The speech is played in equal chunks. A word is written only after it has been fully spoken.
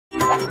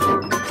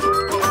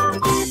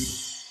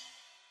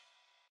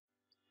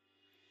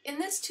In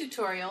this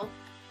tutorial,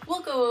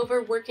 we'll go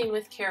over working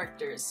with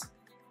characters.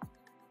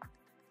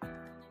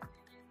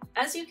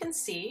 As you can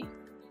see,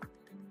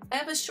 I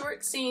have a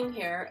short scene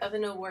here of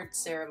an award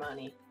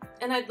ceremony,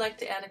 and I'd like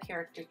to add a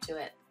character to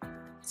it.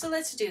 So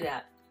let's do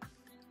that.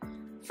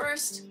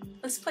 First,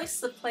 let's place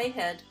the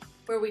playhead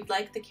where we'd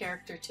like the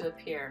character to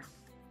appear.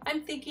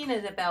 I'm thinking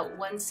at about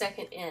 1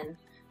 second in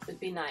would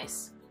be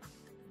nice.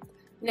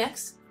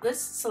 Next, let's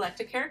select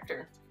a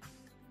character.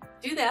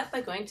 Do that by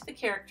going to the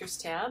Characters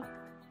tab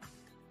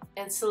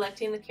and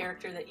selecting the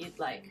character that you'd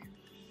like.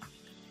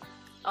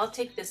 I'll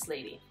take this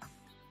lady.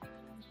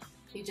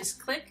 You just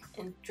click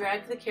and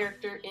drag the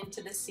character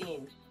into the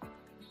scene.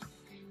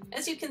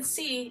 As you can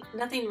see,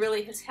 nothing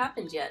really has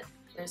happened yet.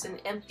 There's an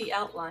empty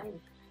outline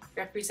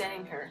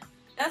representing her.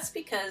 That's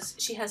because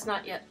she has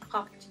not yet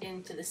popped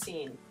into the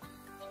scene.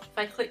 If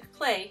I click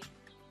play,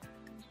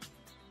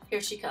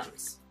 here she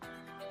comes.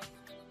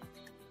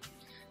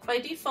 By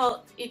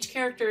default, each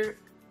character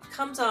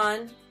comes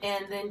on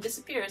and then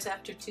disappears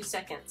after 2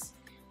 seconds.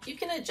 You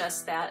can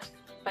adjust that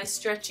by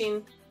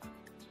stretching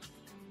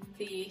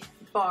the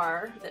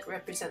bar that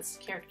represents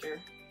the character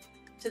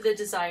to the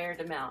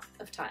desired amount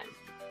of time.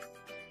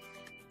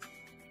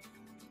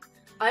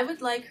 I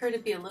would like her to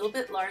be a little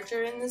bit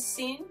larger in this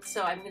scene,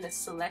 so I'm going to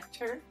select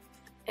her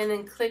and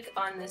then click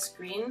on this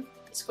green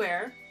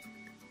square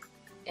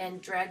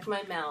and drag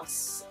my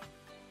mouse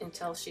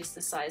until she's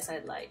the size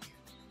I'd like.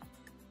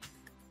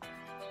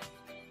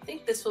 I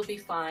think this will be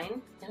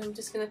fine, and I'm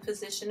just going to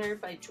position her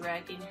by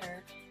dragging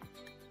her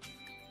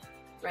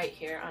right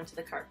here onto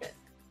the carpet.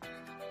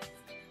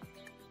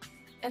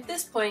 At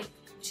this point,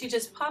 she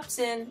just pops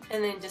in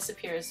and then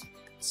disappears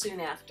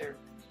soon after.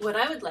 What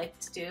I would like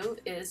to do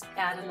is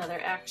add another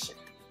action.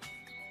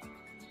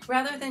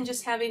 Rather than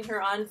just having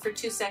her on for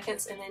 2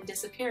 seconds and then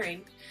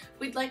disappearing,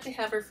 we'd like to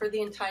have her for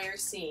the entire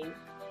scene,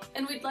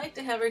 and we'd like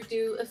to have her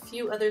do a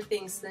few other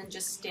things than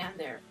just stand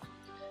there.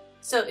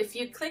 So if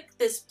you click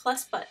this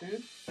plus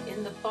button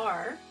in the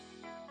bar,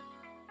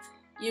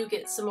 you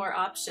get some more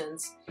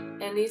options,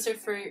 and these are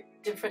for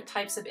different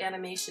types of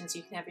animations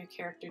you can have your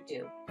character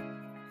do.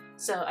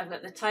 So I've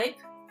got the type,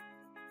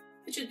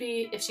 which would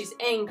be if she's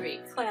angry,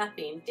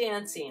 clapping,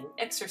 dancing,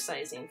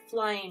 exercising,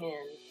 flying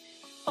in,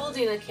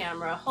 holding a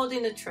camera,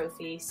 holding a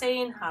trophy,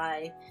 saying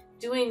hi,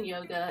 doing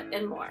yoga,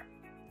 and more.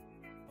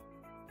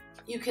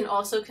 You can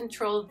also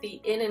control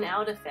the in and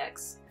out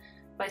effects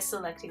by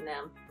selecting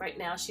them. Right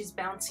now she's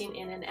bouncing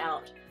in and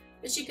out,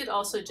 but she could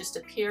also just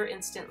appear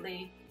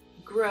instantly,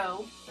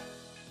 grow,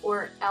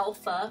 or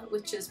alpha,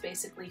 which is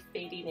basically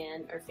fading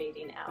in or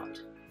fading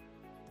out.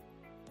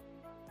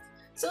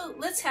 So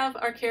let's have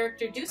our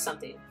character do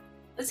something.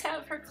 Let's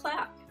have her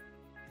clap.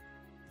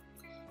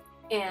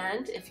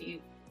 And if you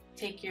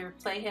take your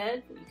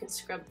playhead, you can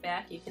scrub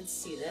back, you can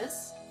see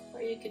this,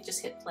 or you could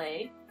just hit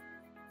play.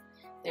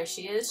 There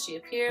she is, she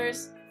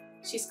appears,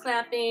 she's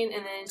clapping,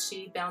 and then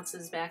she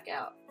bounces back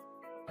out.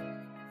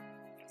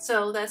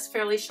 So that's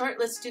fairly short.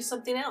 Let's do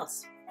something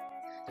else.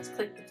 Just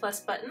click the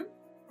plus button,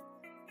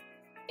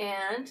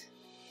 and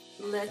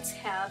let's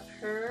have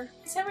her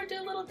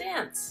do a little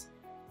dance.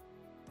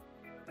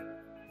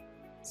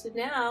 So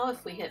now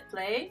if we hit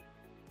play,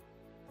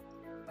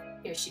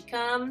 here she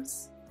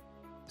comes,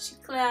 she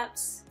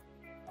claps,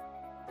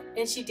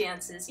 and she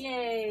dances,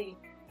 yay!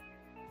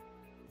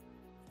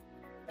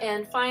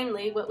 And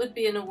finally, what would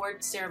be an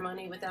award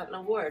ceremony without an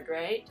award,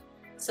 right?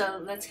 So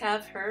let's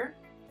have her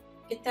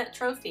get that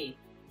trophy.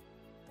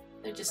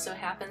 There just so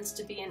happens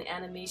to be an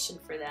animation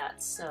for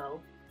that, so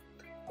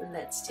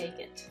let's take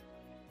it.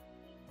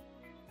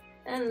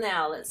 And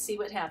now let's see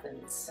what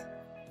happens.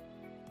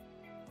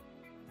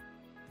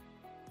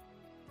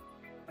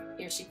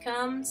 Here she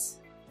comes,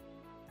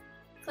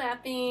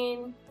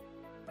 clapping,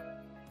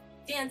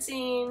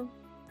 dancing,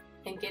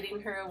 and getting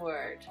her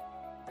award.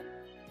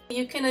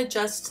 You can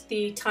adjust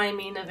the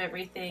timing of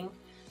everything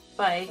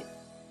by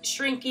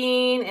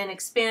shrinking and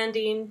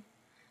expanding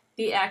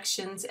the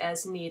actions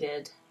as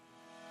needed.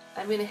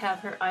 I'm going to have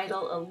her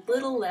idle a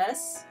little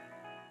less,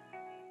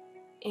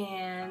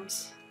 and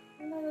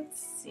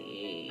let's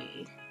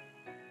see,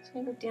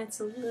 have her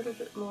dance a little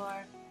bit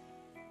more.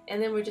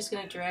 And then we're just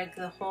going to drag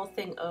the whole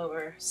thing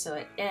over so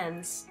it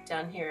ends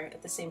down here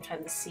at the same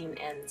time the scene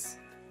ends.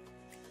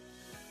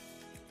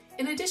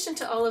 In addition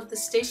to all of the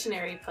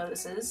stationary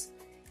poses,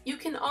 you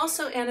can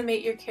also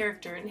animate your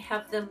character and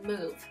have them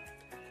move.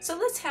 So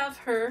let's have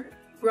her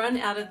run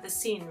out of the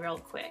scene real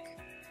quick.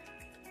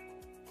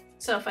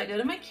 So if I go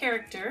to my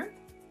character,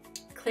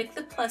 click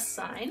the plus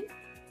sign,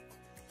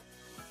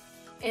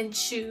 and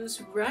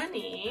choose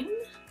running.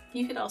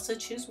 You could also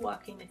choose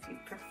walking if you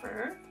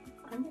prefer.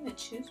 I'm going to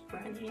choose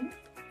running.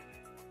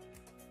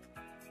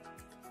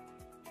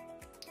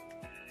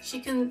 She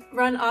can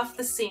run off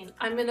the scene.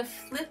 I'm going to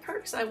flip her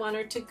because I want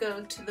her to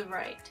go to the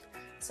right.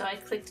 So I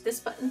clicked this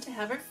button to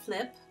have her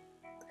flip.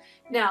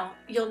 Now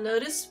you'll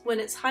notice when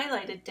it's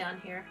highlighted down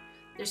here,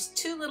 there's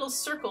two little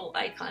circle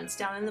icons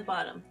down in the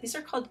bottom. These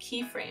are called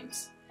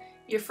keyframes.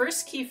 Your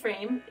first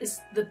keyframe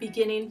is the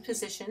beginning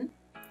position.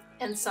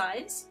 and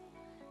size.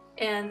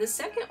 And the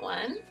second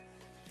one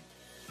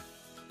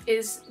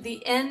is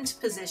the end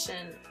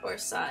position or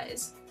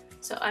size.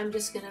 So I'm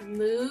just going to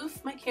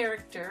move my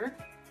character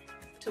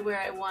to where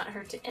I want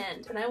her to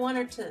end. And I want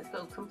her to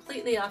go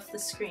completely off the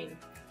screen.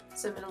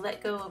 So I'm going to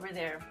let go over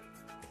there.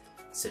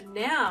 So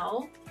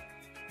now,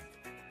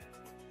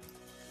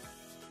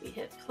 we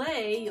hit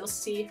play, you'll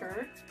see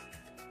her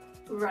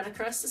run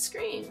across the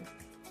screen.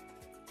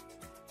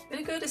 I'm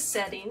going to go to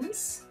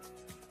Settings,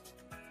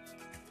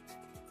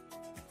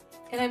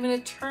 and I'm going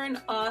to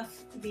turn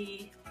off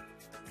the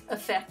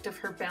effect of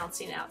her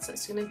bouncing out, so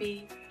it's going to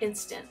be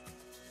instant.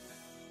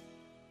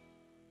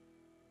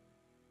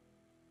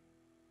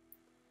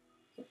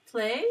 Hit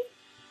play,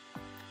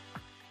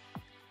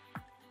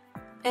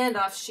 and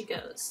off she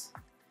goes.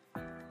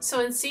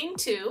 So in scene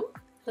 2,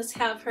 let's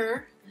have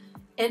her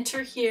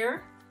enter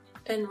here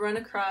and run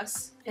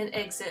across and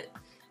exit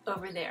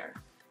over there.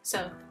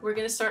 So we're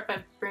going to start by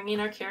bringing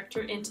our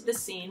character into the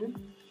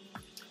scene.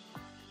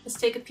 Let's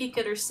take a peek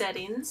at her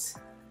settings.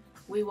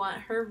 We want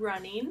her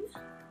running,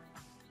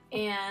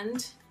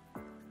 and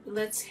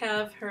let's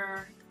have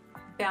her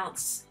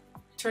bounce,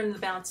 turn the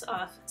bounce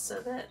off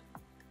so that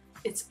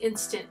it's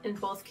instant in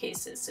both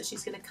cases. So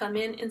she's going to come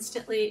in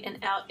instantly and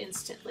out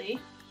instantly.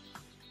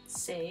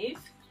 Save.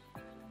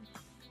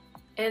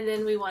 And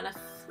then we want to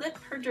flip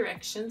her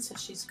direction so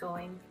she's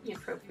going the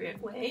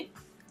appropriate way.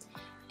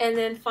 And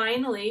then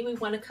finally, we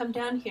want to come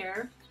down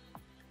here,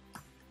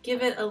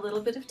 give it a little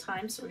bit of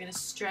time, so we're going to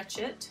stretch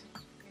it.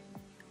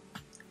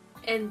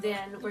 And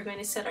then we're going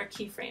to set our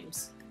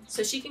keyframes.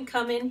 So she can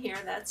come in here,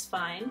 that's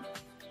fine.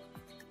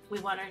 We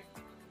want our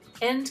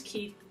end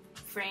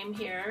keyframe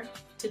here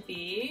to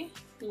be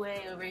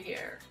way over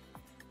here.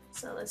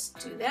 So let's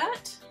do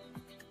that.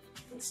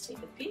 Let's take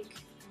a peek.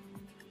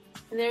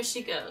 And there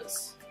she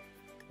goes,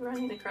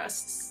 running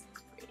across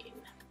the screen.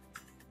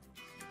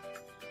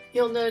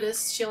 You'll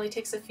notice she only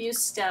takes a few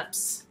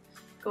steps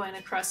going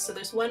across, so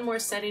there's one more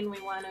setting we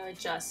want to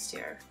adjust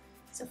here.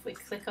 So if we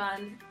click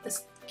on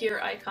this gear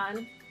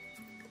icon,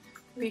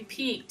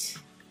 repeat,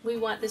 we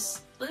want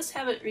this, let's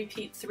have it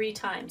repeat 3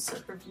 times so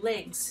her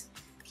legs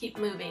keep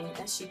moving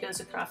as she goes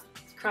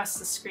across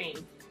the screen.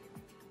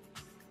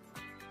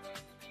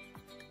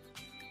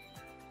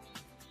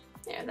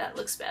 There, that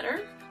looks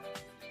better.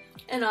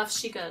 And off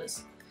she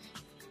goes.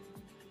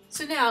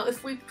 So now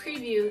if we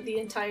preview the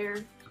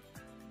entire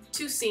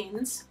 2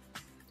 scenes,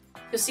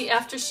 you'll see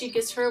after she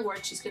gets her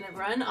award, she's going to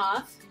run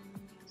off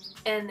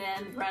and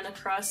then run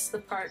across the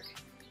park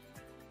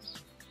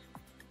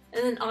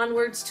and then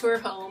onwards to her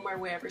home or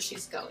wherever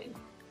she's going.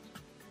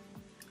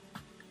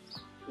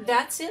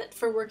 That's it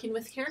for working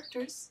with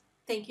characters.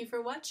 Thank you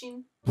for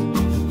watching.